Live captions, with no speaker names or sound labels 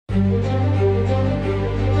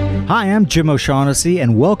Hi, I'm Jim O'Shaughnessy,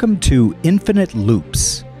 and welcome to Infinite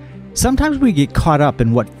Loops. Sometimes we get caught up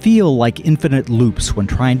in what feel like infinite loops when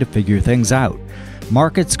trying to figure things out.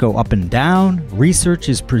 Markets go up and down, research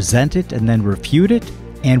is presented and then refuted,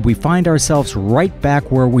 and we find ourselves right back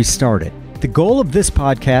where we started. The goal of this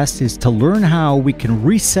podcast is to learn how we can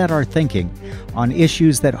reset our thinking on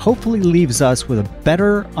issues that hopefully leaves us with a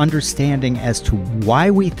better understanding as to why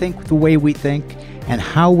we think the way we think and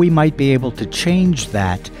how we might be able to change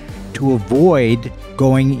that to avoid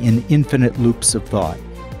going in infinite loops of thought.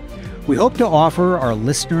 We hope to offer our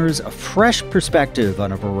listeners a fresh perspective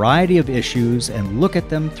on a variety of issues and look at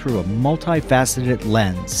them through a multifaceted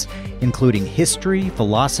lens, including history,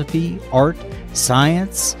 philosophy, art,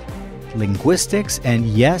 science, linguistics, and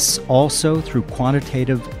yes, also through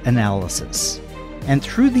quantitative analysis. And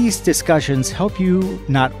through these discussions, help you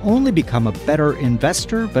not only become a better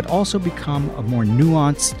investor, but also become a more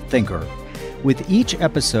nuanced thinker. With each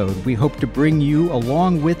episode, we hope to bring you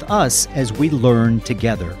along with us as we learn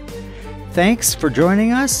together. Thanks for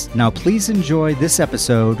joining us. Now please enjoy this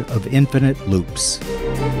episode of Infinite Loops.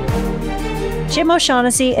 Jim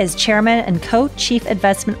O'Shaughnessy is Chairman and Co-Chief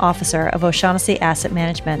Investment Officer of O'Shaughnessy Asset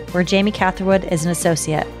Management, where Jamie Catherwood is an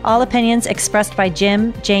associate. All opinions expressed by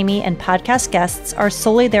Jim, Jamie, and podcast guests are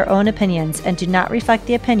solely their own opinions and do not reflect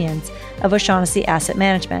the opinions of O'Shaughnessy Asset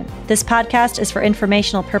Management. This podcast is for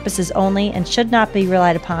informational purposes only and should not be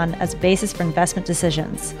relied upon as a basis for investment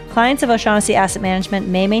decisions. Clients of O'Shaughnessy Asset Management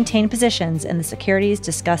may maintain positions in the securities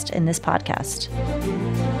discussed in this podcast.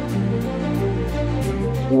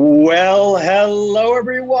 Well, hello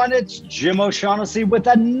everyone. It's Jim O'Shaughnessy with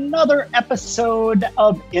another episode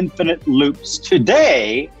of Infinite Loops.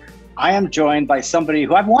 Today, I am joined by somebody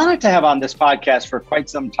who I've wanted to have on this podcast for quite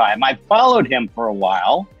some time. I've followed him for a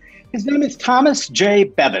while. His name is Thomas J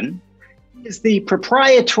Bevan. He is the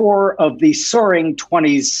proprietor of the Soaring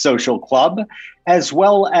 20s Social Club, as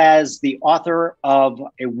well as the author of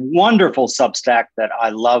a wonderful Substack that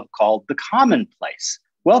I love called The Commonplace.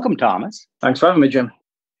 Welcome, Thomas. Thanks for having me, Jim.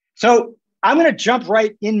 So I'm going to jump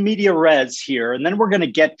right in media res here, and then we're going to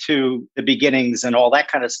get to the beginnings and all that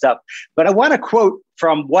kind of stuff. But I want to quote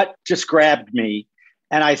from what just grabbed me.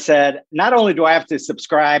 And I said, not only do I have to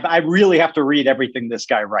subscribe, I really have to read everything this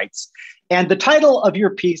guy writes. And the title of your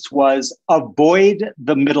piece was Avoid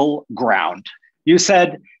the Middle Ground. You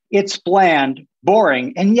said, it's bland,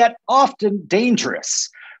 boring, and yet often dangerous.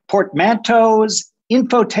 Portmanteaus,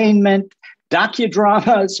 infotainment,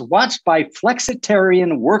 docudramas watched by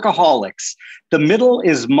flexitarian workaholics. The middle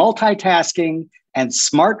is multitasking and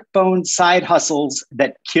smartphone side hustles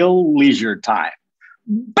that kill leisure time.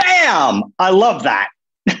 Bam! I love that.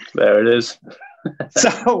 There it is.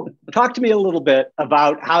 So talk to me a little bit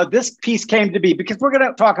about how this piece came to be, because we're going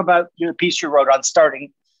to talk about your piece you wrote on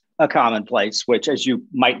starting a Commonplace, which, as you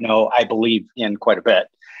might know, I believe in quite a bit.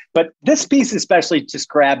 But this piece especially just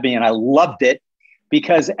grabbed me and I loved it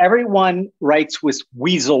because everyone writes with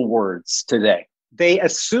weasel words today. They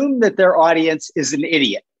assume that their audience is an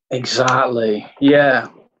idiot. Exactly. Yeah.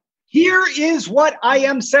 Here is what I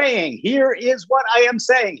am saying. Here is what I am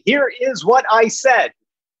saying. Here is what I said.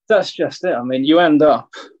 That's just it. I mean, you end up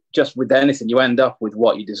just with anything, you end up with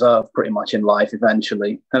what you deserve pretty much in life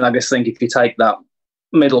eventually. And I just think if you take that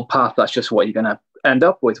middle path, that's just what you're going to end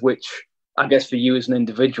up with, which I guess for you as an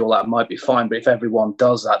individual, that might be fine. But if everyone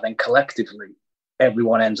does that, then collectively,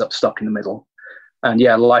 everyone ends up stuck in the middle. And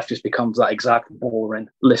yeah, life just becomes that exact boring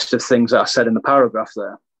list of things that I said in the paragraph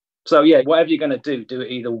there. So yeah, whatever you're going to do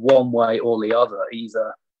it either one way or the other.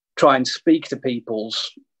 Either try and speak to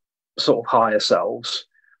people's sort of higher selves,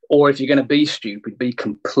 or if you're going to be stupid, be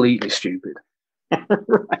completely stupid.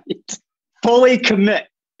 Right. Fully commit.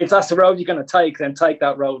 If that's the road you're going to take, then take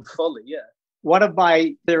that road fully, yeah. One of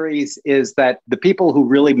my theories is that the people who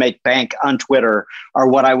really make bank on Twitter are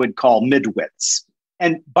what I would call midwits.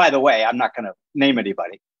 And by the way, I'm not going to name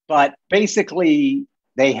anybody, but basically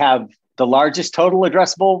they have the largest total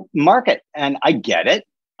addressable market. And I get it.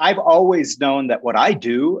 I've always known that what I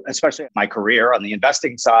do, especially my career on the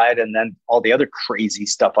investing side, and then all the other crazy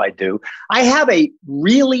stuff I do, I have a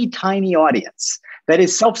really tiny audience that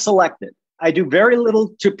is self-selected. I do very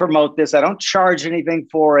little to promote this. I don't charge anything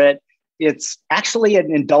for it. It's actually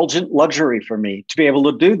an indulgent luxury for me to be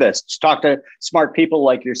able to do this, to talk to smart people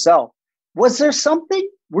like yourself. Was there something?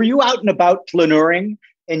 Were you out and about planeuring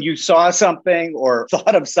and you saw something or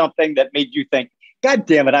thought of something that made you think, God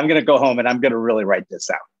damn it, I'm going to go home and I'm going to really write this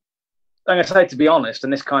out? I'm going to say, to be honest,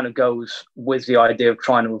 and this kind of goes with the idea of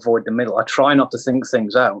trying to avoid the middle, I try not to think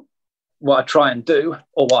things out. What I try and do,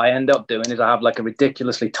 or what I end up doing, is I have like a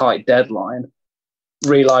ridiculously tight deadline,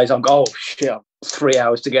 realize oh shit, 3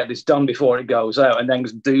 hours to get this done before it goes out, and then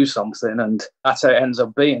just do something, and that's how it ends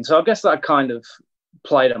up being. So I guess that kind of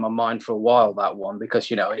played on my mind for a while, that one, because,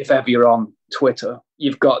 you know, if ever you're on Twitter,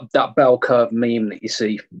 you've got that bell curve meme that you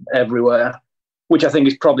see everywhere, which I think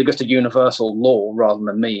is probably just a universal law rather than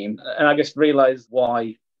a meme. And I just realized,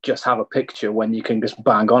 why just have a picture when you can just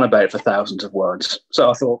bang on about it for thousands of words? So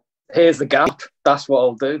I thought, here's the gap. That's what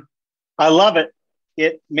I'll do. I love it.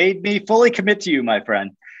 It made me fully commit to you, my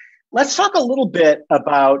friend. Let's talk a little bit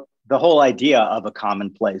about the whole idea of a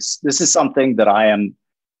commonplace. This is something that I am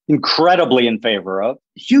incredibly in favor of.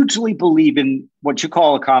 Hugely believe in what you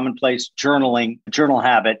call a commonplace, journaling, journal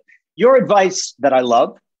habit. Your advice that I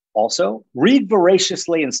love also, read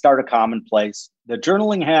voraciously and start a commonplace. The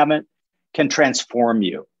journaling habit can transform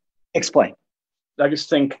you. Explain. I just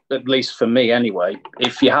think, at least for me anyway,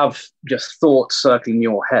 if you have just thoughts circling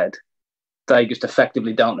your head, they just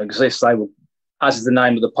effectively don't exist. They will, as is the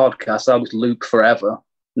name of the podcast, they'll just loop forever,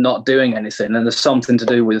 not doing anything. And there's something to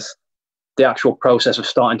do with the actual process of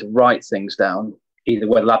starting to write things down, either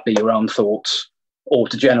whether that be your own thoughts or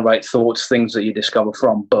to generate thoughts, things that you discover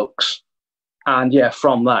from books. And yeah,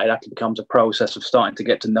 from that, it actually becomes a process of starting to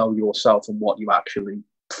get to know yourself and what you actually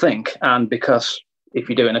think. And because if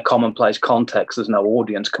you do it in a commonplace context, there's no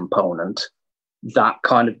audience component, that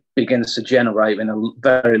kind of begins to generate in a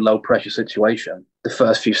very low pressure situation the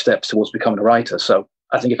first few steps towards becoming a writer. So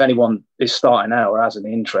I think if anyone is starting out or has an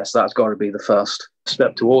interest, that's got to be the first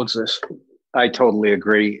step towards this. I totally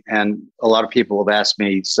agree. And a lot of people have asked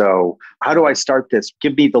me, so how do I start this?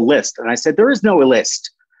 Give me the list. And I said, there is no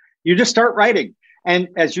list. You just start writing. And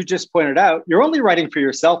as you just pointed out, you're only writing for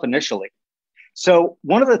yourself initially. So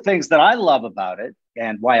one of the things that I love about it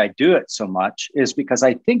and why I do it so much is because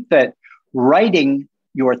I think that writing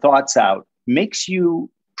your thoughts out makes you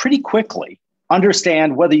pretty quickly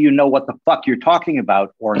understand whether you know what the fuck you're talking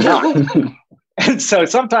about or not. And so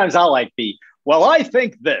sometimes I'll be, well, I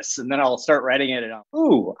think this, and then I'll start writing it and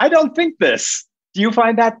ooh, I don't think this. Do you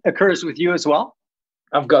find that occurs with you as well?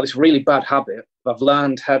 I've got this really bad habit. I've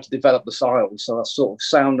learned how to develop the silence, so I sort of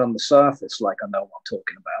sound on the surface like I know what I'm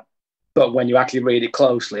talking about. But when you actually read it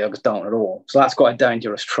closely, I just don't at all. So that's quite a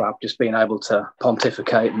dangerous trap, just being able to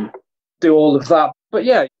pontificate and do all of that. But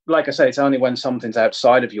yeah, like I say, it's only when something's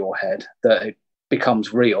outside of your head that it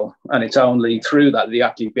becomes real. And it's only through that you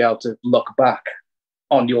actually be able to look back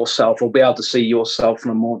on yourself or be able to see yourself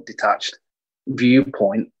from a more detached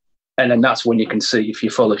viewpoint. And then that's when you can see if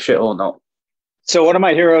you're full of shit or not. So one of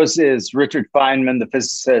my heroes is Richard Feynman, the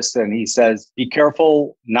physicist, and he says, be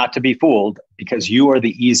careful not to be fooled because you are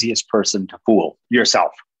the easiest person to fool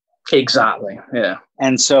yourself. Exactly, yeah.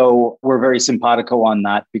 And so we're very simpatico on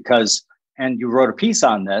that because, and you wrote a piece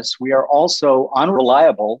on this, we are also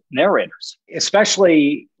unreliable narrators,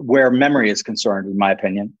 especially where memory is concerned, in my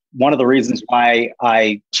opinion. One of the reasons why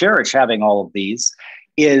I cherish having all of these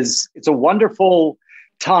is it's a wonderful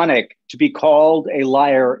tonic to be called a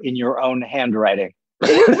liar in your own handwriting.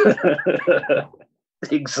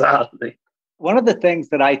 Exactly. One of the things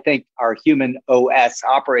that I think our human OS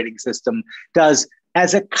operating system does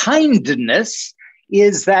as a kindness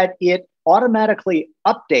is that it automatically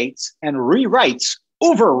updates and rewrites,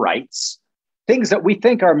 overwrites things that we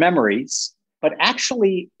think are memories. But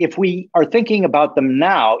actually, if we are thinking about them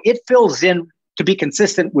now, it fills in to be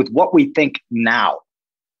consistent with what we think now.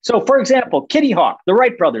 So, for example, Kitty Hawk, the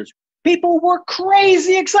Wright brothers, people were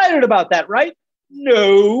crazy excited about that, right?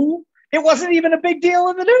 No, it wasn't even a big deal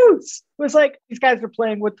in the news. It was like, these guys are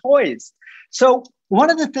playing with toys. So one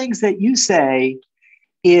of the things that you say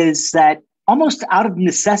is that almost out of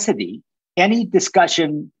necessity, any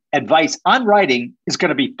discussion, advice on writing is going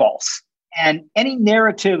to be false. And any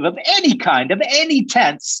narrative of any kind, of any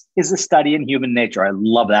tense, is a study in human nature. I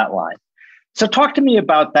love that line. So talk to me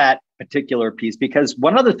about that particular piece, because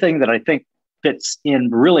one other thing that I think fits in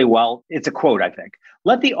really well, it's a quote, I think.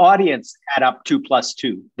 Let the audience add up 2 +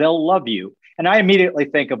 2. They'll love you. And I immediately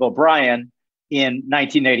think of O'Brien in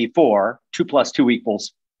 1984, 2 + 2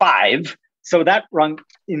 = 5. So that rung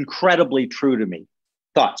incredibly true to me.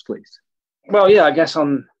 Thoughts, please. Well, yeah, I guess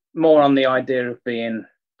on more on the idea of being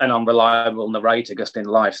an unreliable narrator just in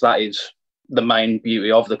life. That is the main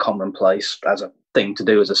beauty of the Commonplace as a thing to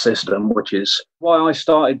do as a system, which is why I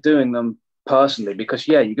started doing them personally, because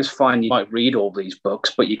yeah, you just find you might read all these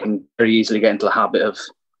books, but you can very easily get into the habit of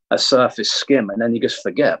a surface skim and then you just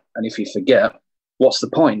forget. And if you forget, what's the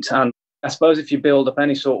point? And I suppose if you build up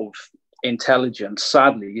any sort of intelligence,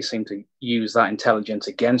 sadly, you seem to use that intelligence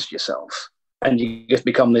against yourself. And you just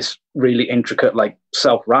become this really intricate, like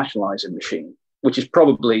self-rationalizing machine, which is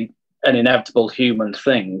probably an inevitable human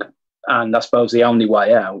thing. And I suppose the only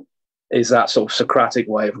way out is that sort of Socratic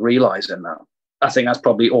way of realizing that. I think that's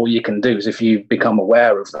probably all you can do, is if you become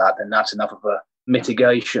aware of that, then that's enough of a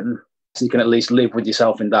mitigation. So you can at least live with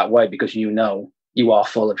yourself in that way, because you know you are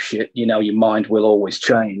full of shit. You know your mind will always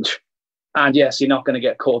change. And yes, you're not going to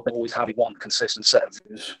get caught up in always having one consistent set of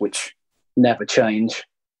views, which never change.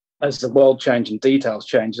 As the world changes and details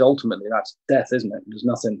change, ultimately that's death, isn't it? There's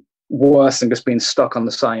nothing worse than just being stuck on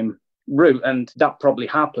the same route. And that probably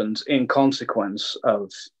happens in consequence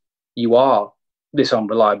of you are this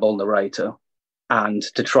unreliable narrator. And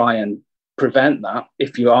to try and prevent that,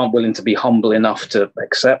 if you aren't willing to be humble enough to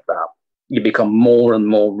accept that, you become more and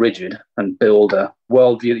more rigid and build a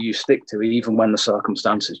worldview that you stick to even when the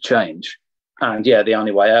circumstances change. And yeah, the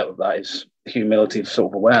only way out of that is humility of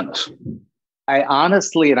self-awareness. I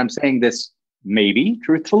honestly, and I'm saying this maybe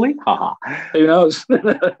truthfully, Who knows?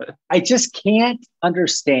 I just can't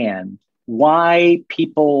understand why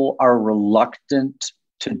people are reluctant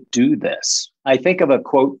to do this. I think of a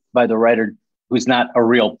quote by the writer, who's not a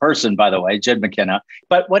real person, by the way, Jed McKenna.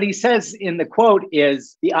 But what he says in the quote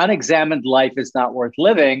is, the unexamined life is not worth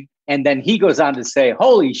living. And then he goes on to say,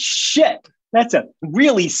 holy shit, that's a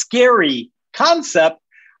really scary concept.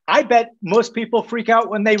 I bet most people freak out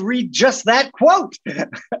when they read just that quote.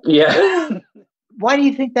 Yeah. Why do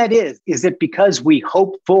you think that is? Is it because we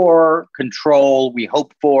hope for control? We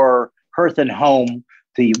hope for hearth and home,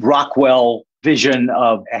 the Rockwell vision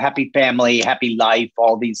of a happy family, happy life,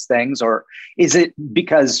 all these things? Or is it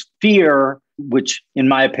because fear, which in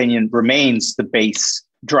my opinion remains the base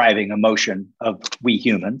driving emotion of we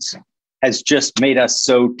humans, has just made us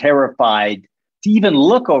so terrified to even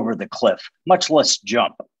look over the cliff, much less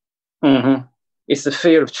jump? Mm-hmm. It's the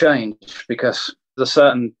fear of change, because there's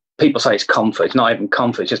certain people say it's comfort. It's not even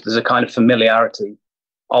comfort. It's just there's a kind of familiarity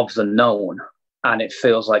of the known. And it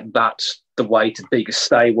feels like that's the way to be.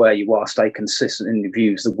 Stay where you are, stay consistent in your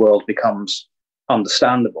views. The world becomes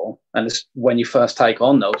understandable. And it's when you first take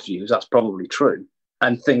on those views, that's probably true.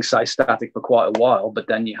 And things stay static for quite a while, but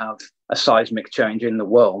then you have a seismic change in the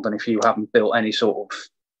world. And if you haven't built any sort of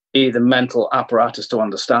either mental apparatus to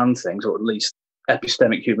understand things, or at least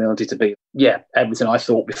epistemic humility to be, everything I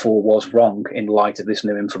thought before was wrong in light of this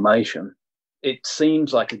new information. It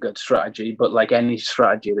seems like a good strategy, but like any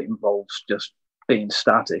strategy that involves just being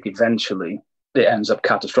static, eventually it ends up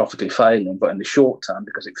catastrophically failing. But in the short term,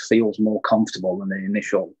 because it feels more comfortable than the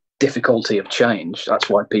initial difficulty of change, that's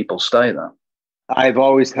why people stay there. I've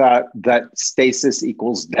always thought that stasis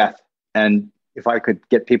equals death. And if I could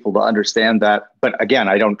get people to understand that, but again,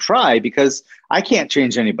 I don't try because I can't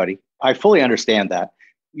change anybody. I fully understand that.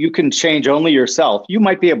 You can change only yourself. You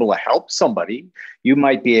might be able to help somebody. You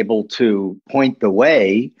might be able to point the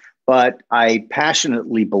way, but I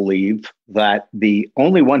passionately believe that the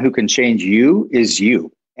only one who can change you is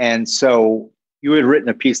you. And so you had written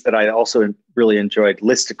a piece that I also really enjoyed,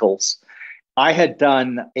 Listicles. I had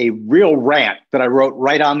done a real rant that I wrote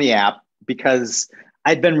right on the app because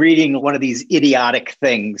I'd been reading one of these idiotic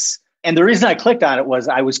things. And the reason I clicked on it was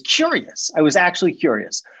I was curious. I was actually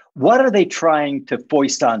curious. What are they trying to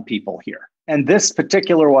foist on people here? And this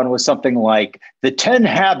particular one was something like the 10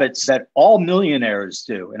 habits that all millionaires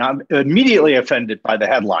do. And I'm immediately offended by the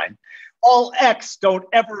headline. All X don't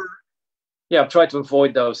ever. Yeah, I've tried to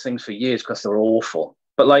avoid those things for years because they're awful.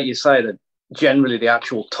 But like you say, that generally the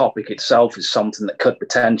actual topic itself is something that could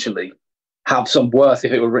potentially have some worth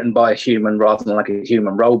if it were written by a human rather than like a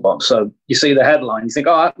human robot. So you see the headline, you think,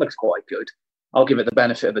 oh, that looks quite good. I'll give it the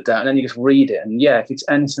benefit of the doubt. And then you just read it. And yeah, if it's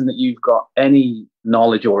anything that you've got any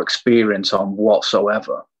knowledge or experience on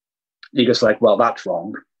whatsoever, you're just like, well, that's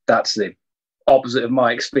wrong. That's the opposite of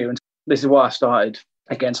my experience. This is why I started,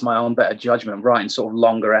 against my own better judgment, writing sort of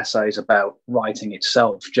longer essays about writing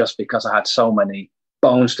itself, just because I had so many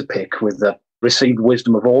bones to pick with the received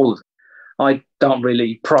wisdom of all of it. I don't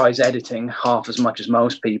really prize editing half as much as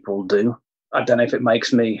most people do. I don't know if it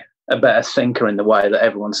makes me a better thinker in the way that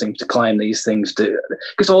everyone seems to claim these things do.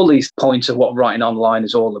 Because all these points of what writing online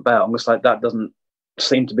is all about, I'm just like, that doesn't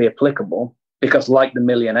seem to be applicable. Because like the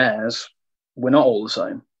millionaires, we're not all the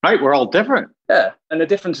same. Right, we're all different. Yeah, and the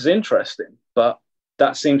difference is interesting. But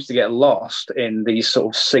that seems to get lost in these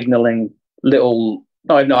sort of signaling little,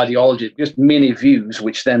 not even ideology, just mini views,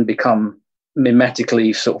 which then become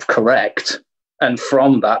mimetically sort of correct. And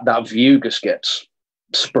from that, that view just gets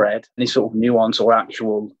spread. Any sort of nuance or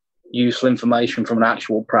actual useful information from an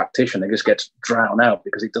actual practitioner just gets drowned out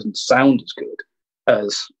because it doesn't sound as good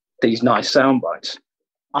as these nice sound bites.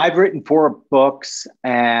 I've written 4 books,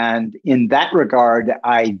 and in that regard,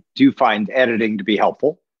 I do find editing to be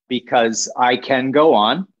helpful. because I can go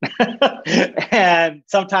on. And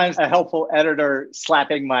sometimes a helpful editor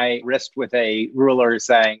slapping my wrist with a ruler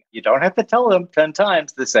saying, you don't have to tell them 10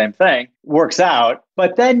 times the same thing, works out.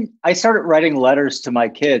 But then I started writing letters to my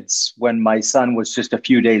kids when my son was just a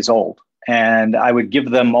few days old. And I would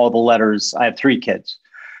give them all the letters. I have 3 kids.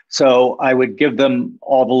 So I would give them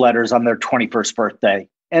all the letters on their 21st birthday.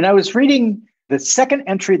 And I was reading, the second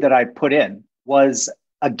entry that I put in was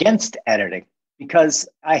against editing, because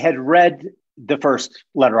I had read the first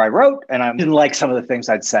letter I wrote and I didn't like some of the things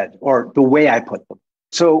I'd said or the way I put them.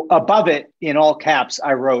 So above it, in all caps,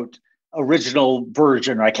 I wrote original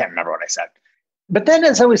version, or I can't remember what I said. But then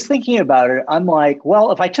as I was thinking about it, I'm like,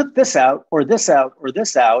 well, if I took this out or this out or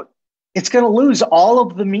this out, it's going to lose all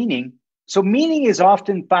of the meaning. So meaning is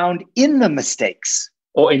often found in the mistakes.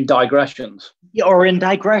 Or in digressions. Or in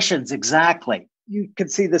digressions, exactly. You can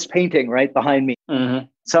see this painting right behind me. Mm-hmm.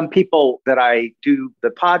 Some people that I do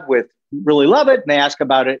the pod with really love it and they ask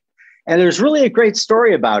about it. And there's really a great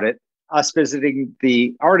story about it. Us visiting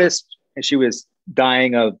the artist, and she was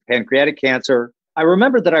dying of pancreatic cancer. I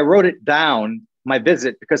remember that I wrote it down, my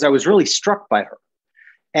visit, because I was really struck by her.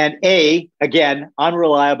 And again,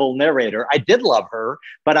 unreliable narrator. I did love her,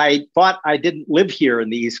 but I thought I didn't live here in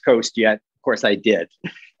the East Coast yet. Of course I did.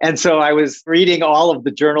 And so I was reading all of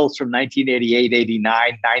the journals from 1988,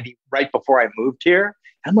 89, 90, right before I moved here.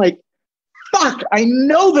 I'm like, fuck, I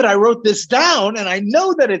know that I wrote this down and I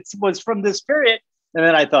know that it was from this period. And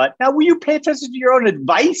then I thought, now will you pay attention to your own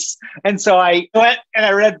advice? And so I went and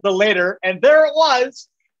I read the later and there it was.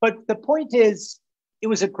 But the point is, it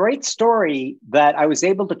was a great story that I was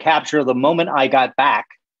able to capture the moment I got back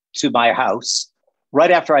to my house right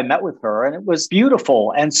after I met with her. And it was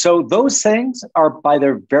beautiful. And so those things are, by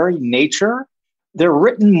their very nature, they're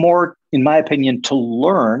written more, in my opinion, to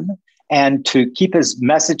learn and to keep as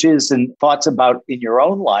messages and thoughts about in your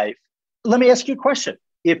own life. Let me ask you a question.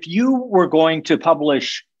 If you were going to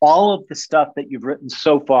publish all of the stuff that you've written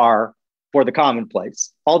so far for the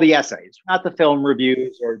Commonplace, all the essays, not the film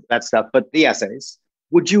reviews or that stuff, but the essays,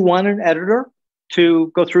 would you want an editor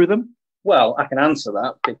to go through them? Well, I can answer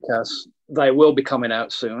that because they will be coming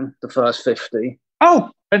out soon, the first 50.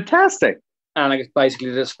 Oh, fantastic. And I guess basically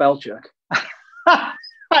did a spell check.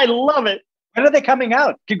 I love it. When are they coming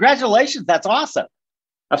out? Congratulations. That's awesome.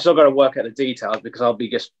 I've still got to work out the details because I'll be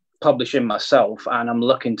just publishing myself and I'm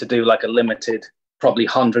looking to do like a limited, probably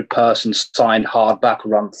 100-person signed hardback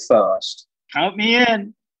run first. Count me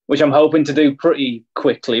in. Which I'm hoping to do pretty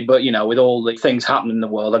quickly. But, you know, with all the things happening in the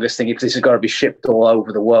world, I just think if this has got to be shipped all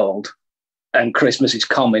over the world and Christmas is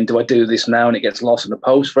coming, do I do this now and it gets lost in the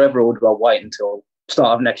post forever, or do I wait until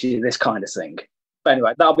start of next year, this kind of thing? But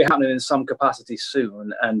anyway, that'll be happening in some capacity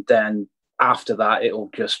soon. And then after that, it'll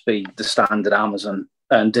just be the standard Amazon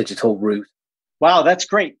and digital route. Wow, that's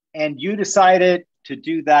great. And you decided to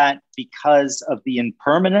do that because of the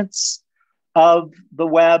impermanence of the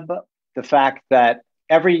web, the fact that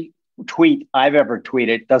every tweet I've ever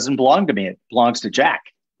tweeted doesn't belong to me. It belongs to Jack.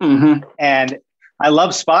 Mm-hmm. And I love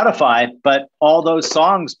Spotify, but all those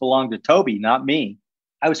songs belong to Toby, not me.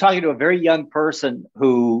 I was talking to a very young person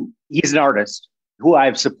he's an artist who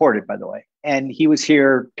I've supported, by the way. And he was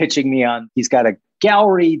here pitching me he's got a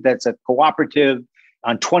gallery that's a cooperative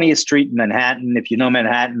on 20th Street in Manhattan. If you know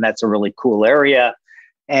Manhattan, that's a really cool area.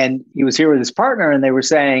 And he was here with his partner and they were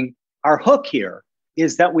saying, our hook here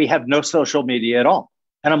is that we have no social media at all.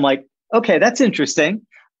 And I'm like, okay, that's interesting.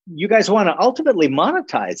 You guys want to ultimately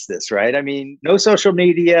monetize this, right? I mean, no social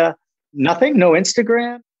media, nothing, no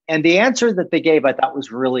Instagram. And the answer that they gave, I thought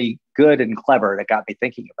was really good and clever. And it got me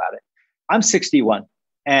thinking about it. I'm 61.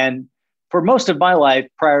 And for most of my life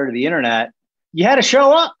prior to the internet, you had to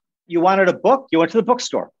show up. You wanted a book, you went to the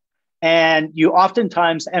bookstore. And you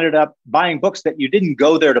oftentimes ended up buying books that you didn't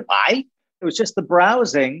go there to buy. It was just the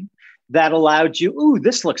browsing that allowed you, ooh,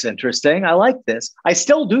 this looks interesting. I like this. I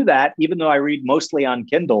still do that, even though I read mostly on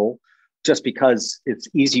Kindle, just because it's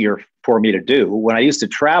easier for me to do. When I used to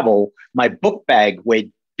travel, my book bag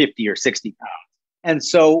weighed 50 or 60 pounds. And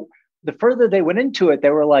so the further they went into it, they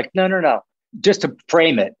were like, no. Just to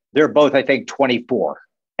frame it, they're both, I think, 24.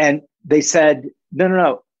 And they said,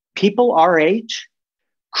 no. People our age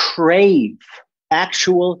crave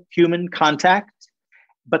actual human contact,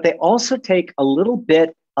 but they also take a little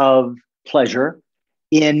bit of pleasure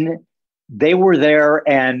in they were there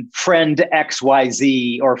and friend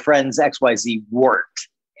XYZ or friends XYZ weren't.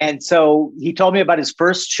 And so he told me about his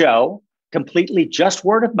first show, completely just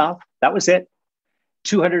word of mouth. That was it.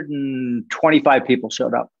 225 people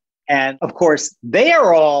showed up. And of course, they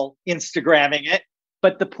are all Instagramming it.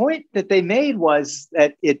 But the point that they made was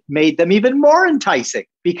that it made them even more enticing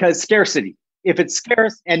because scarcity. if it's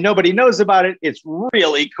scarce and nobody knows about it, it's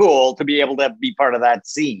really cool to be able to be part of that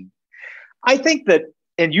scene. I think that,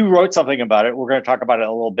 and you wrote something about it, we're going to talk about it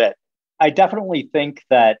a little bit. I definitely think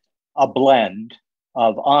that a blend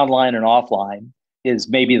of online and offline is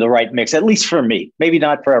maybe the right mix, at least for me, maybe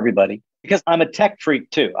not for everybody, because I'm a tech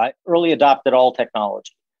freak too. I early adopted all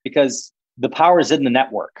technology because the power is in the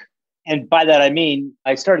network. And by that, I mean,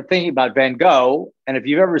 I started thinking about Van Gogh. And if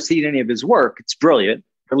you've ever seen any of his work, it's brilliant.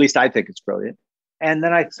 Or at least I think it's brilliant. And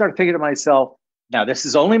then I started thinking to myself, now this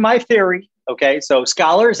is only my theory. Okay. So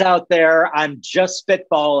scholars out there, I'm just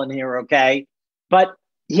spitballing here. Okay. But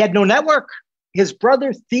he had no network. His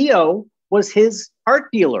brother Theo was his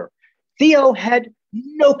art dealer. Theo had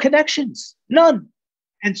no connections, none.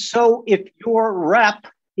 And so if your rep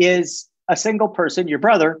is a single person, your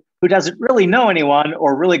brother, who doesn't really know anyone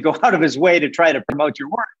or really go out of his way to try to promote your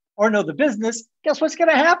work or know the business, guess what's going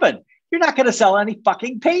to happen? You're not going to sell any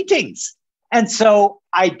fucking paintings. And so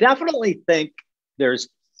I definitely think there's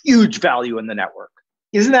huge value in the network.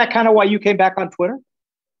 Isn't that kind of why you came back on Twitter?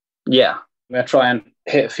 Yeah, I'm going to try and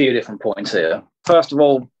hit a few different points here. First of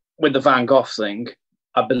all, with the Van Gogh thing,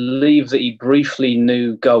 I believe that he briefly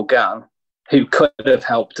knew Gauguin, who could have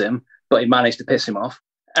helped him, but he managed to piss him off.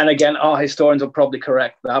 And again, our historians will probably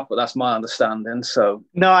correct that, but that's my understanding. So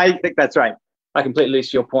no, I think that's right. I completely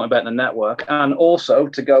see your point about the network. And also,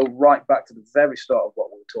 to go right back to the very start of what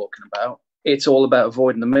we were talking about, it's all about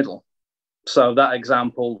avoiding the middle. So that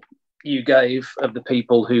example you gave of the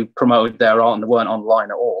people who promoted their art and weren't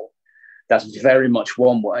online at all, that's very much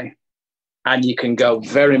one way. And you can go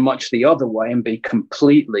very much the other way and be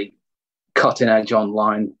completely cutting edge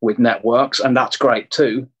online with networks. And that's great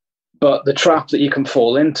too. But the trap that you can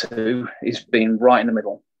fall into is being right in the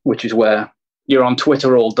middle, which is where you're on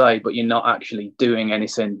Twitter all day, but you're not actually doing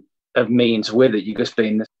anything of means with it. You're just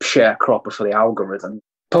being the sharecropper for the algorithm,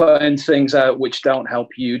 putting things out which don't help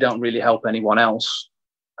you, don't really help anyone else,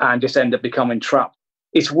 and just end up becoming trapped.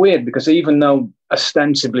 It's weird because even though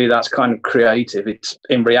ostensibly that's kind of creative, it's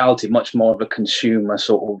in reality much more of a consumer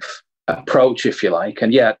sort of approach, if you like.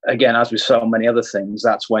 And yet, again, as with so many other things,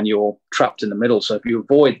 that's when you're trapped in the middle. So if you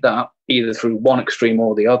avoid that, either through one extreme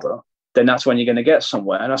or the other, then that's when you're going to get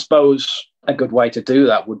somewhere. And I suppose a good way to do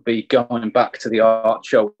that would be going back to the art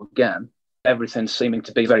show again. Everything's seeming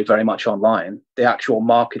to be very, very much online. The actual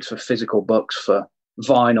markets for physical books, for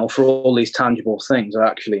vinyl, for all these tangible things are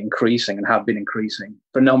actually increasing and have been increasing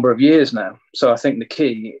for a number of years now. So I think the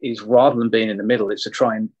key is, rather than being in the middle, it's to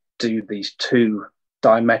try and do these two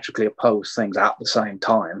diametrically opposed things at the same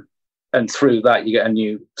time. And through that, you get a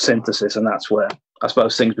new synthesis. And that's where I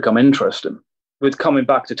suppose things become interesting. With coming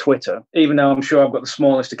back to Twitter, even though I'm sure I've got the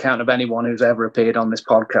smallest account of anyone who's ever appeared on this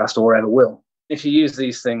podcast or ever will, if you use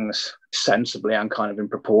these things sensibly and kind of in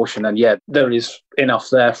proportion, then yeah, there is enough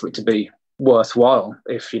there for it to be worthwhile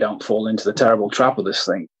if you don't fall into the terrible trap of this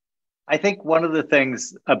thing. I think one of the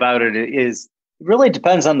things about it is it really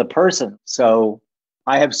depends on the person. So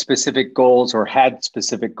I have specific goals, or had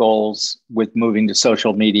specific goals, with moving to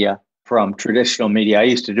social media from traditional media. I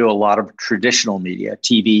used to do a lot of traditional media,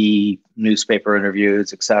 TV, newspaper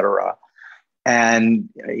interviews, etc. And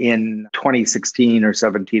in 2016 or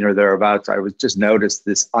 17 or thereabouts, I was just noticed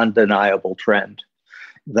this undeniable trend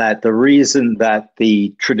that the reason that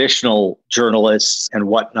the traditional journalists and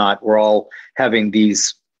whatnot were all having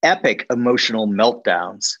these epic emotional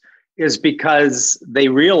meltdowns is because they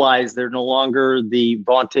realize they're no longer the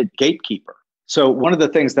vaunted gatekeeper. So one of the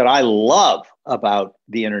things that I love about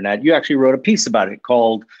the internet, you actually wrote a piece about it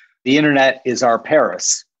called "The Internet is Our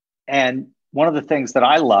Paris." And one of the things that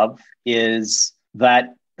I love is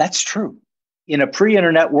that that's true. In a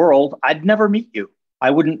pre-internet world, I'd never meet you. I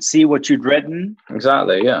wouldn't see what you'd written.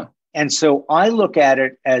 Exactly, yeah. And so I look at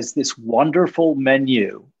it as this wonderful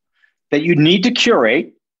menu that you need to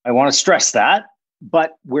curate. I want to stress that,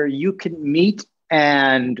 but where you can meet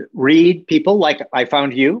and read people like I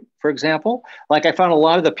found you, for example, like I found a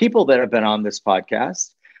lot of the people that have been on this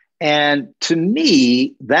podcast. And to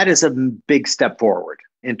me, that is a big step forward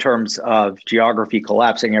in terms of geography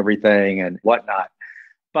collapsing everything and whatnot.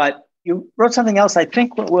 But you wrote something else, I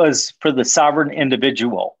think it was for the sovereign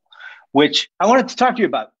individual, which I wanted to talk to you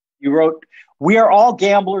about. You wrote, "We are all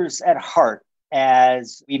gamblers at heart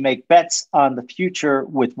as we make bets on the future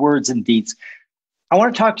with words and deeds." I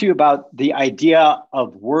want to talk to you about the idea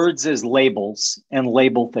of words as labels and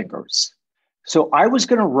label thinkers. So I was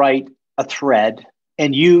going to write a thread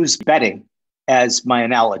and use betting as my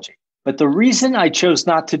analogy. But the reason I chose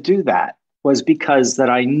not to do that was because that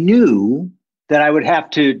I knew that I would have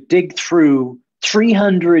to dig through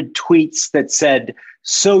 300 tweets that said,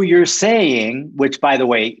 "So you're saying," which, by the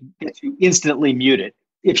way, gets you instantly muted.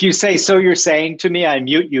 If you say, so you're saying to me, I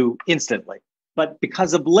mute you instantly. But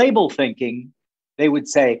because of label thinking, they would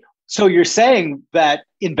say, so you're saying that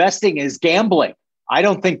investing is gambling. I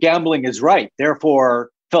don't think gambling is right.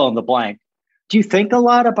 Therefore, fill in the blank. Do you think a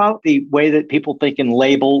lot about the way that people think in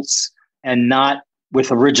labels and not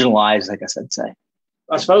with original eyes, I guess I'd say?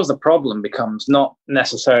 I suppose the problem becomes not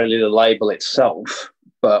necessarily the label itself,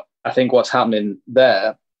 but I think what's happening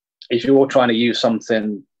there is you're trying to use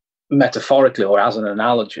something metaphorically or as an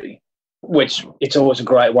analogy, which it's always a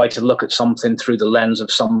great way to look at something through the lens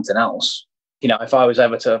of something else. You know, if I was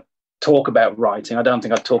ever to talk about writing, I don't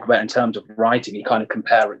think I'd talk about it in terms of writing. You kind of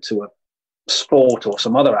compare it to a sport or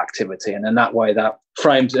some other activity, and in that way that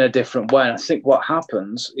frames in a different way. And I think what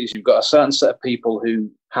happens is you've got a certain set of people who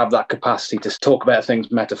have that capacity to talk about things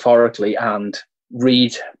metaphorically and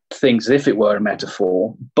read things as if it were a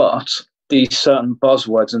metaphor, but these certain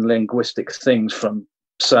buzzwords and linguistic things from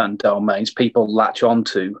certain domains people latch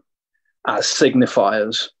onto as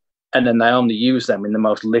signifiers, and then they only use them in the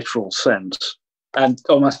most literal sense and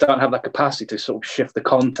almost don't have that capacity to sort of shift the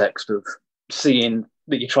context of seeing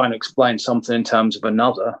that you're trying to explain something in terms of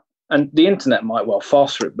another. And the internet might well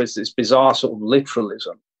foster it, but it's this bizarre sort of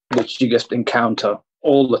literalism, which you just encounter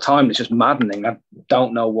all the time. It's just maddening. I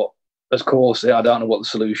don't know what has caused it. I don't know what the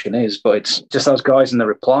solution is, but it's just those guys in the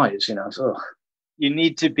replies, you know. So you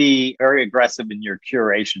need to be very aggressive in your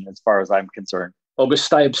curation as far as I'm concerned. Or just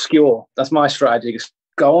stay obscure. That's my strategy. Just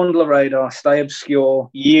go under the radar, stay obscure.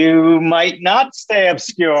 You might not stay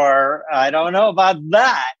obscure. I don't know about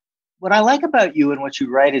that. What I like about you and what you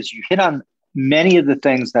write is you hit on many of the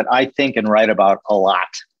things that I think and write about a lot.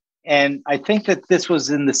 And I think that this was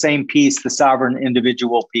in the same piece, the sovereign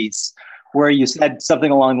individual piece, where you said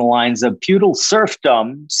something along the lines of feudal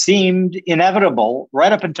serfdom seemed inevitable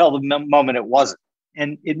right up until the moment it wasn't.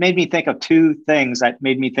 And it made me think of two things. That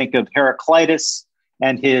made me think of Heraclitus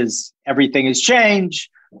and his everything is change.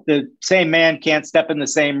 The same man can't step in the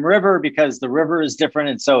same river because the river is different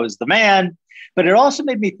and so is the man. But it also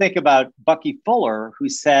made me think about Bucky Fuller, who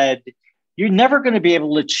said, you're never going to be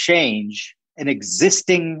able to change an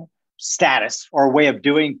existing status or way of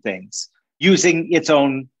doing things using its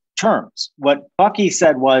own terms. What Bucky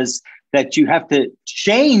said was that you have to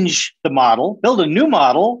change the model, build a new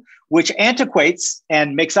model, which antiquates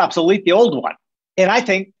and makes obsolete the old one. And I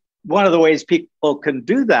think one of the ways people can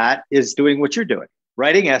do that is doing what you're doing,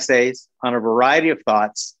 writing essays on a variety of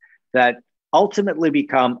thoughts that ultimately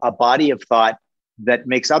become a body of thought that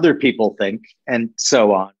makes other people think, and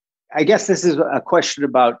so on. I guess this is a question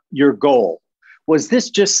about your goal. Was this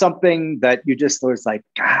just something that you just was like,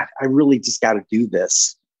 God, I really just got to do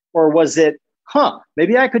this? Or was it,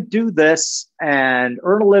 maybe I could do this and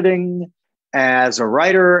earn a living as a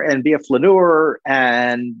writer and be a flaneur,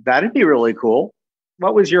 and that'd be really cool?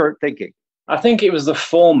 What was your thinking? I think it was the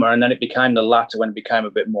former, and then it became the latter when it became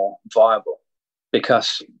a bit more viable,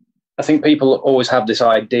 because I think people always have this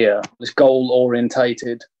idea, this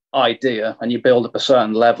goal-orientated idea, and you build up a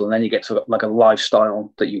certain level and then you get to like a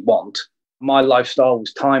lifestyle that you want. My lifestyle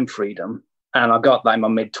was time freedom, and I got that in my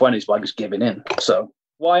mid-20s by just giving in. So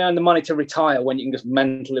why earn the money to retire when you can just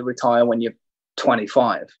mentally retire when you're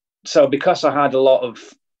 25? So because I had a lot of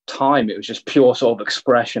time, it was just pure sort of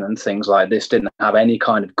expression, and things like this didn't have any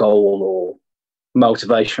kind of goal or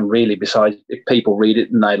motivation really, besides if people read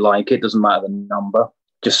it and they like it, doesn't matter the number,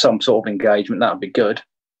 just some sort of engagement, that would be good.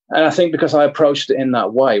 And I think because I approached it in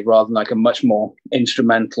that way, rather than like a much more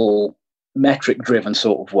instrumental, metric-driven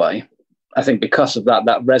sort of way, I think because of that,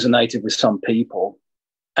 that resonated with some people.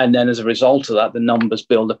 And then as a result of that, the numbers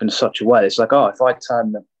build up in such a way. It's like, if I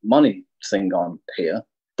turn the money thing on here,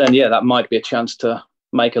 then yeah, that might be a chance to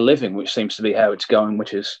make a living, which seems to be how it's going,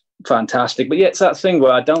 which is fantastic. But yeah, it's that thing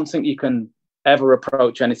where I don't think you can ever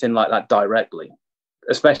approach anything like that directly,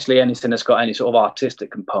 especially anything that's got any sort of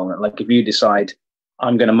artistic component. Like if you decide,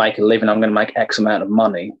 I'm going to make a living, I'm going to make X amount of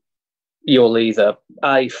money, you'll either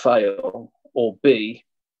A, fail, or B,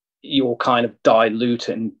 you'll kind of dilute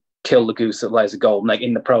it and kill the goose that lays the golden egg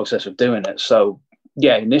in the process of doing it. So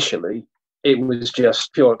yeah, initially it was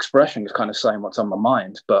just pure expression, just kind of saying what's on my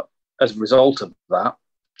mind. But as a result of that,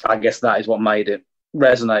 I guess that is what made it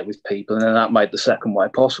resonate with people. And then that made the second way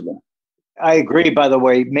possible. I agree, by the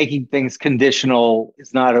way, making things conditional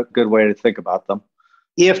is not a good way to think about them.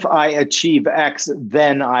 If I achieve X,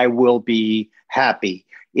 then I will be happy.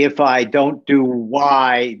 If I don't do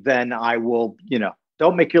Y, then I will,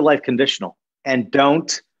 don't make your life conditional. And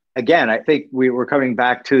don't, again, I think we were coming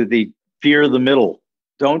back to the fear of the middle.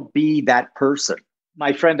 Don't be that person.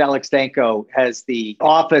 My friend Alex Danko has the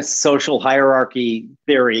office social hierarchy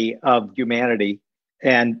theory of humanity.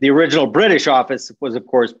 And the original British office was, of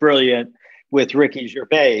course, brilliant. with Ricky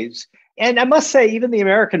Gervais. And I must say, even the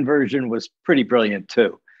American version was pretty brilliant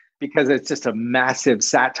too, because it's just a massive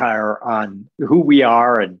satire on who we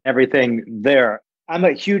are and everything there. I'm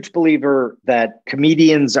a huge believer that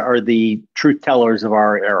comedians are the truth tellers of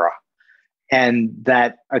our era. And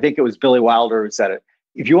that, I think it was Billy Wilder who said it.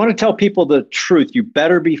 If you want to tell people the truth, you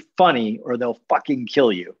better be funny or they'll fucking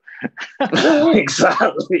kill you.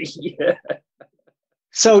 Exactly. Yeah.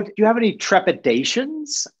 So do you have any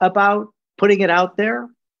trepidations about putting it out there?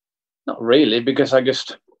 Not really, because I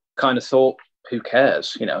just kind of thought, who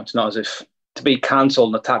cares? You know, it's not as if to be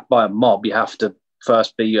cancelled and attacked by a mob, you have to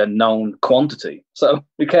first be a known quantity. So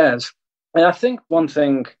who cares? And I think one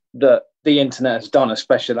thing that the internet has done,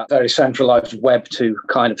 especially that very centralized Web 2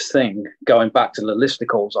 kind of thing, going back to the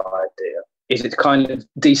listicles idea, is it's kind of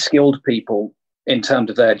de-skilled people in terms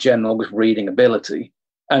of their general reading ability.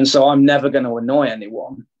 And so I'm never going to annoy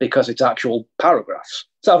anyone because it's actual paragraphs.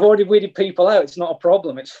 So I've already weeded people out. It's not a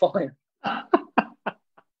problem. It's fine. I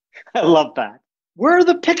love that. Where are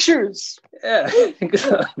the pictures? Yeah.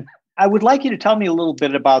 I would like you to tell me a little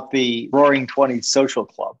bit about the Roaring '20s Social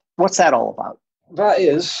Club. What's that all about? That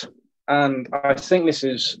is, and I think this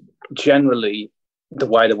is generally the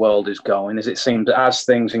way the world is going, is it seems that as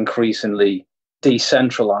things increasingly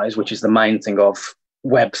decentralize, which is the main thing of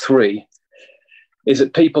Web3, is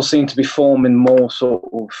that people seem to be forming more sort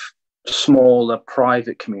of smaller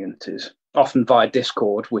private communities, often via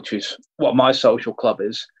Discord, which is what my social club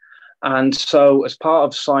is. And so as part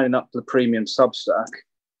of signing up to the premium Substack,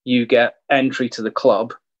 you get entry to the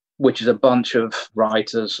club, which is a bunch of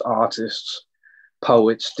writers, artists,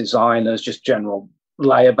 poets, designers, just general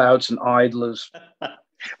layabouts and idlers.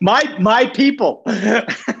 My people.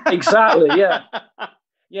 Exactly, yeah.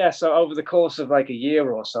 Yeah, so over the course of like a year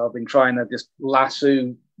or so, I've been trying to just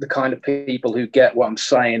lasso the kind of people who get what I'm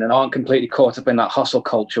saying and aren't completely caught up in that hustle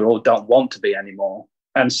culture or don't want to be anymore.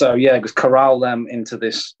 And so, yeah, just corral them into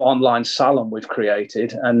this online salon we've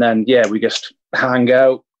created. And then, yeah, we just hang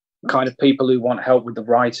out, kind of people who want help with the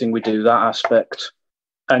writing, we do that aspect,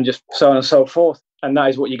 and just so on and so forth. And that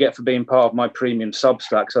is what you get for being part of my premium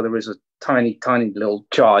Substack. So there is a tiny, tiny little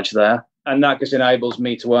charge there. And that just enables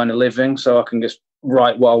me to earn a living so I can just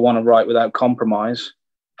write what I want to write without compromise,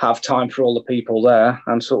 have time for all the people there,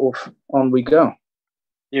 and sort of on we go.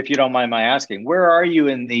 If you don't mind my asking, where are you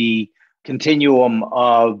in the continuum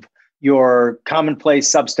of your Commonplace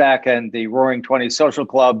Substack and the Roaring '20s Social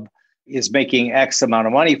Club is making X amount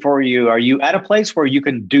of money for you? Are you at a place where you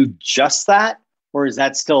can do just that? Or is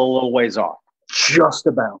that still a little ways off? Just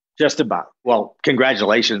about. Just about. Well,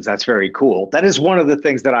 congratulations. That's very cool. That is one of the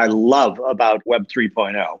things that I love about Web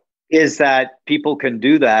 3.0 is that people can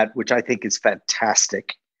do that, which I think is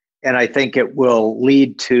fantastic. And I think it will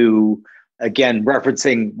lead to, again,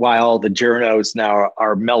 referencing why all the journos now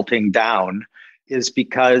are melting down, is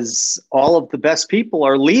because all of the best people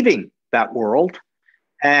are leaving that world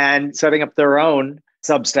and setting up their own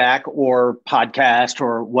Substack or podcast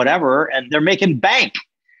or whatever, and they're making bank.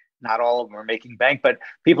 Not all of them are making bank, but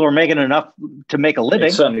people are making enough to make a living.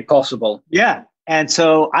 It's certainly possible. Yeah. And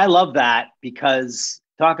so I love that, because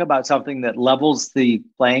talk about something that levels the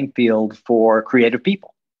playing field for creative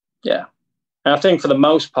people. Yeah. And I think for the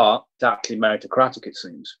most part, it's actually meritocratic, it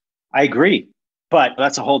seems. I agree, but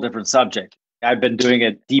that's a whole different subject. I've been doing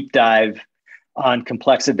a deep dive on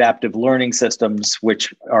complex adaptive learning systems,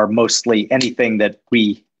 which are mostly anything that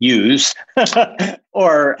we use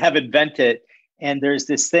or have invented. And there's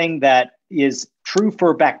this thing that is true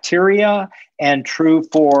for bacteria and true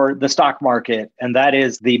for the stock market, and that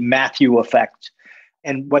is the Matthew effect.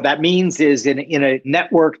 And what that means is in a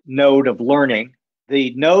network node of learning,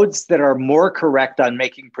 the nodes that are more correct on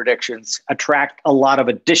making predictions attract a lot of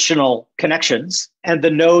additional connections, and the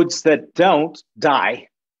nodes that don't die.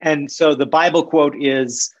 And so the Bible quote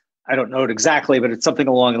is, I don't know it exactly, but it's something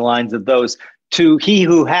along the lines of those, to he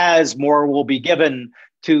who has more will be given,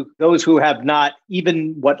 to those who have not,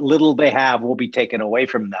 even what little they have will be taken away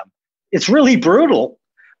from them. It's really brutal,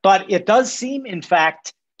 but it does seem, in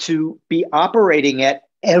fact, to be operating at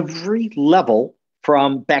every level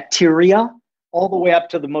from bacteria all the way up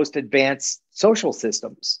to the most advanced social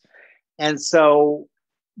systems. And so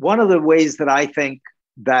one of the ways that I think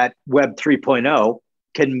that Web 3.0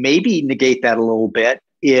 can maybe negate that a little bit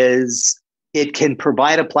is it can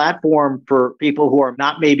provide a platform for people who are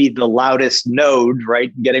not maybe the loudest node,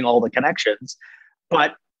 right, getting all the connections.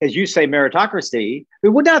 But as you say, meritocracy, it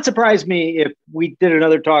would not surprise me if we did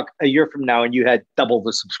another talk a year from now and you had double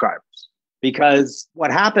the subscribers. Because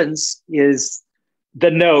what happens is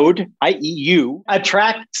the node, i.e. you,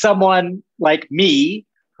 attract someone like me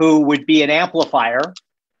who would be an amplifier.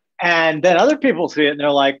 And then other people see it and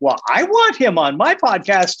they're like, well, I want him on my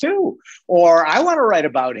podcast too, or I want to write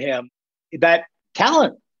about him. That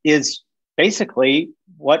talent is basically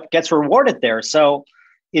what gets rewarded there. So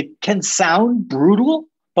it can sound brutal,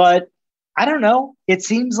 but I don't know. It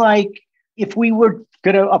seems like if we were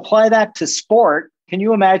going to apply that to sport, can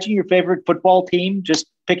you imagine your favorite football team just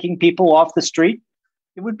picking people off the street?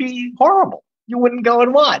 It would be horrible. You wouldn't go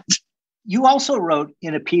and watch. You also wrote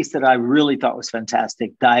in a piece that I really thought was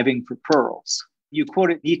fantastic, Diving for Pearls. You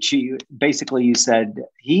quoted Nietzsche. Basically, you said,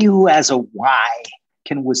 he who has a why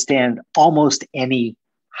can withstand almost any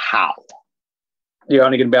how. You're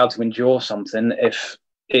only going to be able to endure something if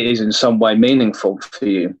it is in some way meaningful for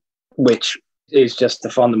you, which is just the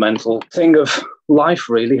fundamental thing of life,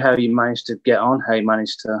 really, how you manage to get on, how you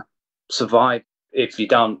manage to survive. If you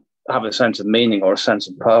don't have a sense of meaning or a sense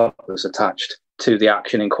of purpose attached to the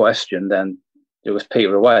action in question, then it was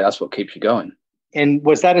peter away. That's what keeps you going. And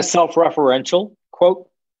was that a self-referential quote?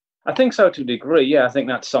 I think so to a degree. Yeah, I think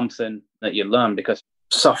that's something that you learn because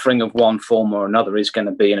suffering of one form or another is going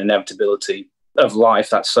to be an inevitability of life.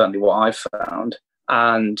 That's certainly what I found.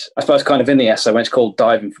 And I suppose kind of in the essay, when it's called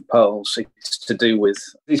Diving for Pearls, it's to do with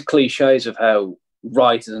these cliches of how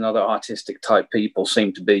writers and other artistic type people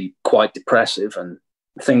seem to be quite depressive and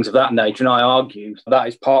things of that nature. And I argue that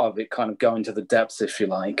is part of it, kind of going to the depths, if you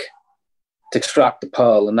like, to extract the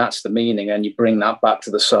pearl, and that's the meaning. And you bring that back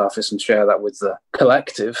to the surface and share that with the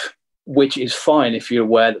collective, which is fine if you're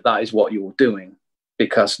aware that that is what you're doing,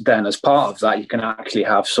 because then as part of that, you can actually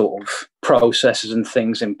have sort of processes and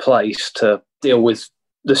things in place to deal with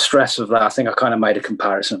the stress of that. I think I kind of made a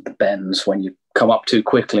comparison of the bends when you come up too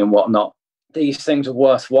quickly and whatnot. These things are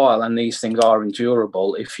worthwhile and these things are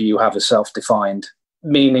endurable if you have a self-defined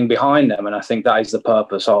meaning behind them. And I think that is the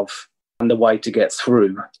purpose of and the way to get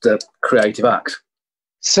through the creative act.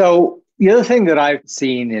 So the other thing that I've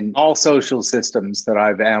seen in all social systems that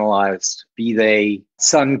I've analyzed, be they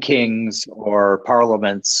sun kings or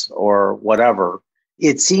parliaments or whatever,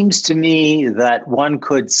 it seems to me that one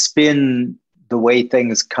could spin the way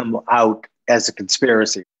things come out as a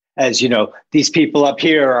conspiracy. As you know, these people up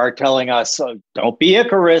here are telling us, oh, don't be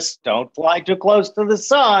Icarus, don't fly too close to the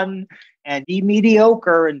sun, and be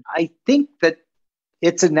mediocre. And I think that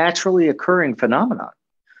it's a naturally occurring phenomenon.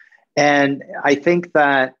 And I think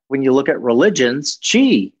that when you look at religions,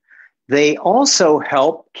 they also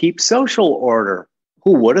help keep social order.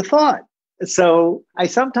 Who would have thought? So I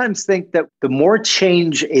sometimes think that the more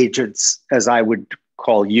change agents, as I would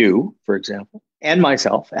call you, for example, and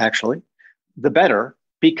myself, actually, the better,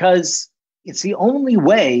 because it's the only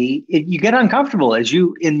way you get uncomfortable. As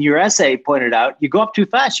you, in your essay, pointed out, you go up too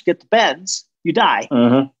fast, you get the bends, you die.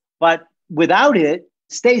 Mm-hmm. But without it,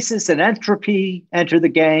 stasis and entropy enter the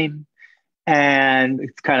game, and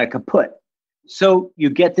it's kind of kaput. So you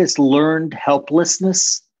get this learned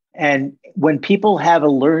helplessness. And when people have a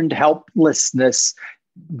learned helplessness,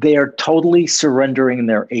 they're totally surrendering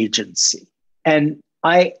their agency. And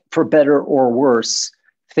I, for better or worse,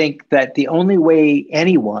 think that the only way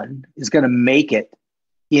anyone is going to make it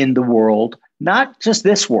in the world, not just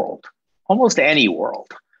this world, almost any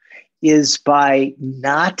world, is by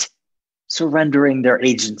not surrendering their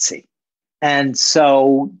agency. And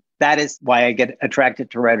so that is why I get attracted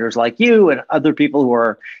to writers like you and other people who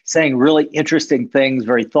are saying really interesting things,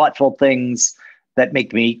 very thoughtful things that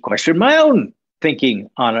make me question my own thinking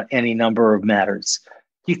on any number of matters.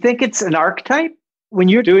 Do you think it's an archetype? When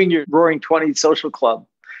you're doing your Roaring 20s social club,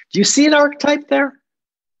 do you see an archetype there?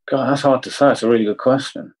 God, that's hard to say. It's a really good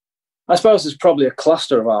question. I suppose there's probably a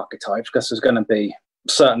cluster of archetypes because there's going to be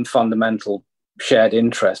certain fundamental shared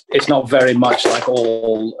interest. It's not very much like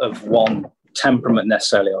all of one temperament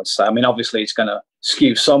necessarily, I would say. I mean, obviously it's going to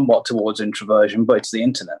skew somewhat towards introversion, but it's the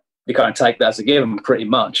internet. You can't take that as a given pretty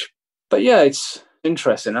much. But yeah, it's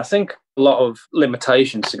interesting. I think a lot of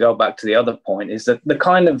limitations, to go back to the other point, is that the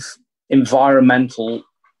kind of environmental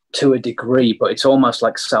to a degree, but it's almost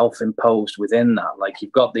like self-imposed within that. Like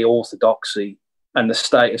you've got the orthodoxy and the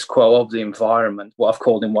status quo of the environment, what I've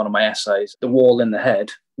called in one of my essays, the wall in the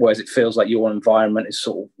head, whereas it feels like your environment is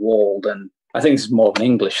sort of walled. And I think this is more of an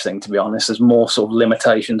English thing, to be honest. There's more sort of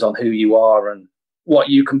limitations on who you are and what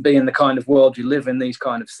you can be in the kind of world you live in, these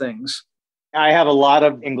kind of things. I have a lot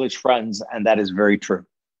of English friends, and that is very true.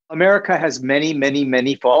 America has many, many,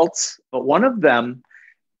 many faults, but one of them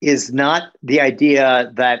is not the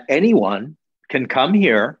idea that anyone can come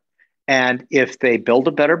here and if they build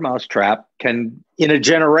a better mousetrap, can in a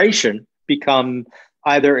generation become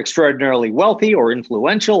either extraordinarily wealthy or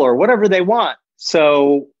influential or whatever they want.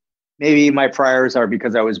 So maybe my priors are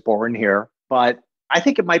because I was born here, but I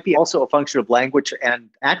think it might be also a function of language and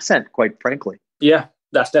accent, quite frankly. Yeah,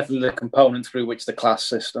 that's definitely the component through which the class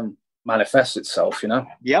system manifests itself,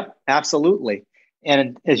 Yep, absolutely.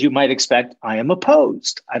 And as you might expect, I am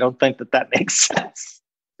opposed. I don't think that makes sense.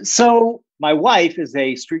 So my wife is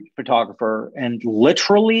a street photographer, and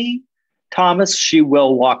literally, Thomas, she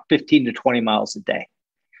will walk 15 to 20 miles a day.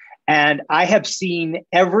 And I have seen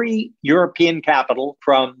every European capital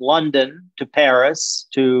from London to Paris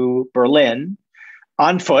to Berlin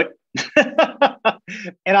on foot.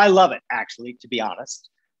 And I love it, actually, to be honest,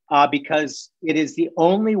 because it is the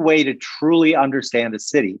only way to truly understand a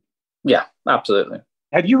city. Yeah, absolutely.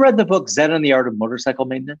 Have you read the book Zen and the Art of Motorcycle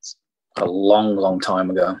Maintenance? A long, long time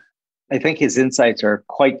ago. I think his insights are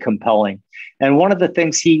quite compelling. And one of the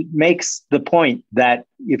things he makes the point that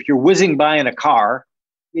if you're whizzing by in a car,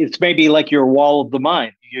 it's maybe like your wall of the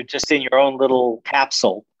mind. You're just in your own little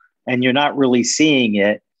capsule and you're not really seeing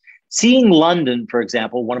it. Seeing London, for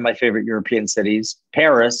example, one of my favorite European cities,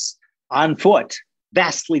 Paris, on foot,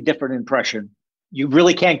 vastly different impression. You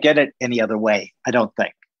really can't get it any other way, I don't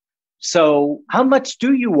think. So how much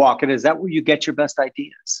do you walk? And is that where you get your best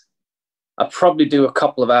ideas? I probably do a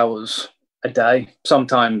couple of hours a day,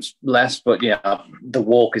 sometimes less, but yeah, the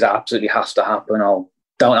walk is absolutely has to happen. I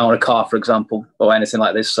don't own a car, for example, or anything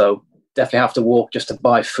like this. So definitely have to walk just to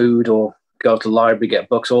buy food or go to the library, get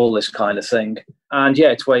books, all this kind of thing. And yeah,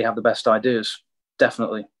 it's where you have the best ideas,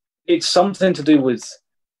 definitely. It's something to do with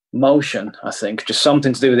motion, I think, just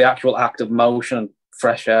something to do with the actual act of motion and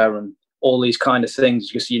fresh air and all these kind of things.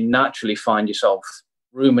 Just you naturally find yourself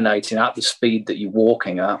ruminating at the speed that you're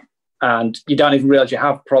walking at. And you don't even realize you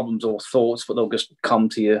have problems or thoughts, but they'll just come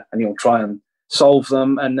to you and you'll try and solve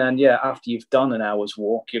them. And then, yeah, after you've done an hour's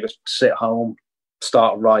walk, you just sit home,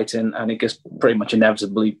 start writing, and it just pretty much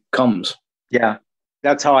inevitably comes. Yeah,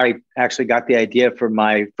 that's how I actually got the idea for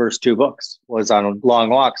my first two books, was on long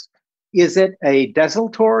walks. Is it a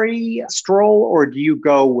desultory stroll, or do you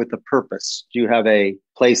go with a purpose? Do you have a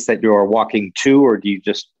place that you're walking to, or do you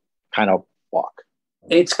just kind of walk?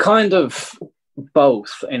 It's kind of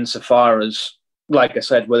both, insofar as, like I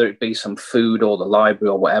said, whether it be some food or the library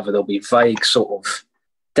or whatever, there'll be vague sort of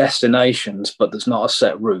destinations, but there's not a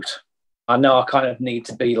set route. I know I kind of need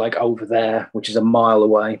to be like over there, which is a mile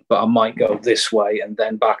away, but I might go this way and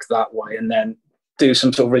then back that way and then do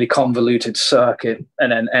some sort of really convoluted circuit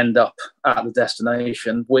and then end up at the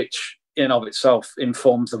destination, which in and of itself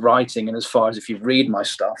informs the writing. And as far as if you read my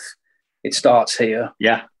stuff, it starts here.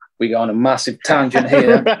 Yeah. We go on a massive tangent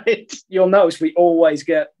here. Right. You'll notice we always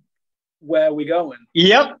get where we're going.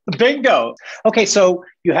 Yep. Bingo. Okay. So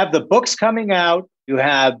you have the books coming out. You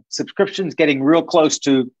have subscriptions getting real close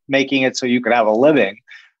to making it so you could have a living.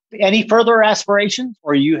 Any further aspirations?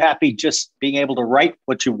 Or are you happy just being able to write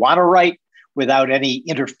what you want to write without any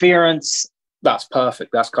interference? That's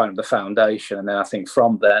perfect. That's kind of the foundation. And then I think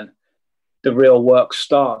from then, the real work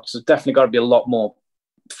starts. There's definitely got to be a lot more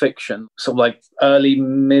fiction. So like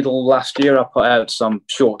middle last year, I put out some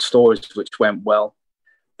short stories, which went well.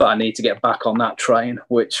 But I need to get back on that train,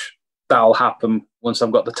 which that'll happen once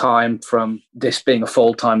I've got the time from this being a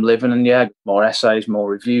full-time living. And yeah, more essays, more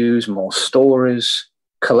reviews, more stories,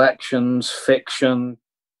 collections, fiction.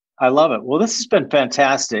 I love it. Well, this has been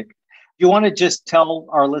fantastic. You want to just tell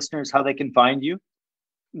our listeners how they can find you?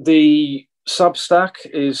 The Substack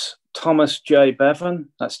is Thomas J Bevan.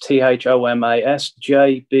 That's THOMAS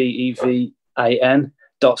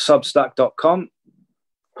JBEVAN.substack.com.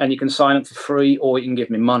 And you can sign up for free, or you can give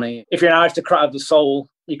me money. If you're an aristocrat of the soul,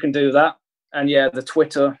 you can do that. And yeah, the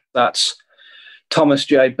Twitter, that's Thomas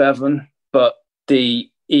J Bevan, but the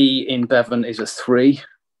E in Bevan is a 3.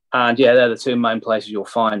 And yeah, they're the two main places you'll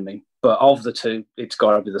find me. But of the two, it's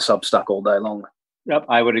got to be the Substack all day long. Yep,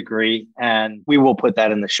 I would agree. And we will put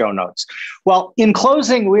that in the show notes. Well, in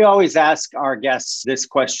closing, we always ask our guests this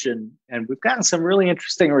question, and we've gotten some really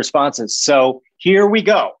interesting responses. So here we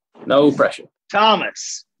go. No pressure.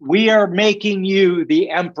 Thomas, we are making you the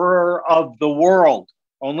emperor of the world,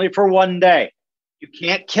 only for one day. You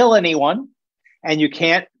can't kill anyone, and you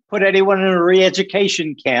can't put anyone in a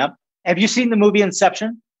re-education camp. Have you seen the movie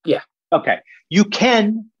Inception? Yeah. Okay. You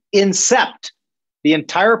can incept the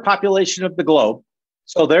entire population of the globe.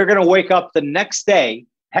 So they're going to wake up the next day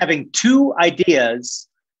having 2 ideas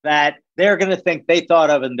that they're going to think they thought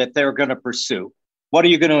of and that they're going to pursue. What are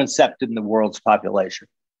you going to incept in the world's population?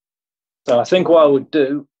 So I think what I would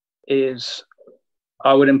do is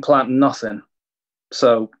I would implant nothing.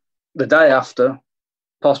 So the day after,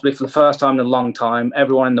 possibly for the first time in a long time,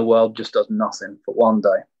 everyone in the world just does nothing for one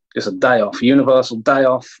day. Just a day off, a universal day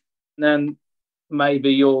off. And then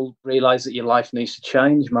maybe you'll realize that your life needs to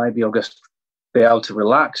change. Maybe you'll just be able to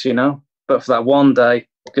relax, But for that one day,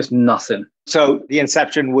 just nothing. So the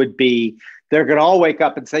inception would be They're going to all wake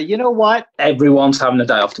up and say, you know what? Everyone's having a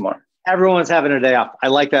day off tomorrow. Everyone's having a day off. I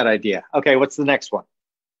like that idea. Okay, what's the next one?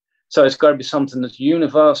 So it's got to be something that's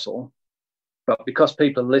universal, but because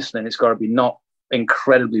people are listening, it's got to be not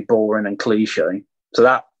incredibly boring and cliche. So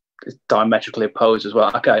that is diametrically opposed as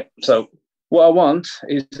well. Okay, so what I want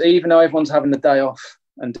is, even though everyone's having the day off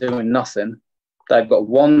and doing nothing, they've got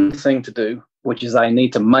one thing to do, which is they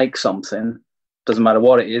need to make something. Doesn't matter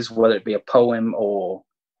what it is, whether it be a poem or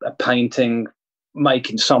a painting,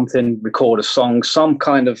 making something, record a song, some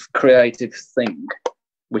kind of creative thing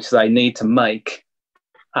which they need to make.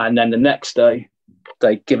 And then the next day,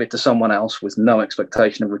 they give it to someone else with no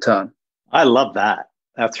expectation of return. I love that.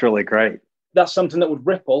 That's really great. That's something that would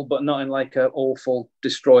ripple, but not in like an awful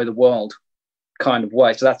destroy the world kind of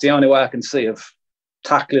way. So that's the only way I can see of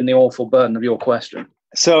tackling the awful burden of your question.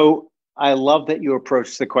 So I love that you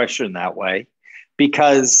approach the question that way,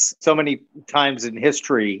 because so many times in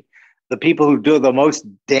history, the people who do the most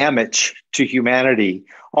damage to humanity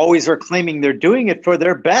always are claiming they're doing it for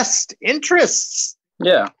their best interests.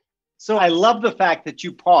 Yeah. So I love the fact that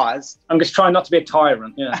you paused. I'm just trying not to be a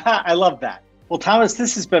tyrant. Yeah. I love that. Well, Thomas,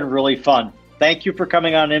 this has been really fun. Thank you for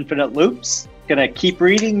coming on Infinite Loops. Going to keep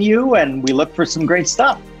reading you, and we look for some great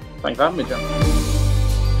stuff. Thanks for having me, John.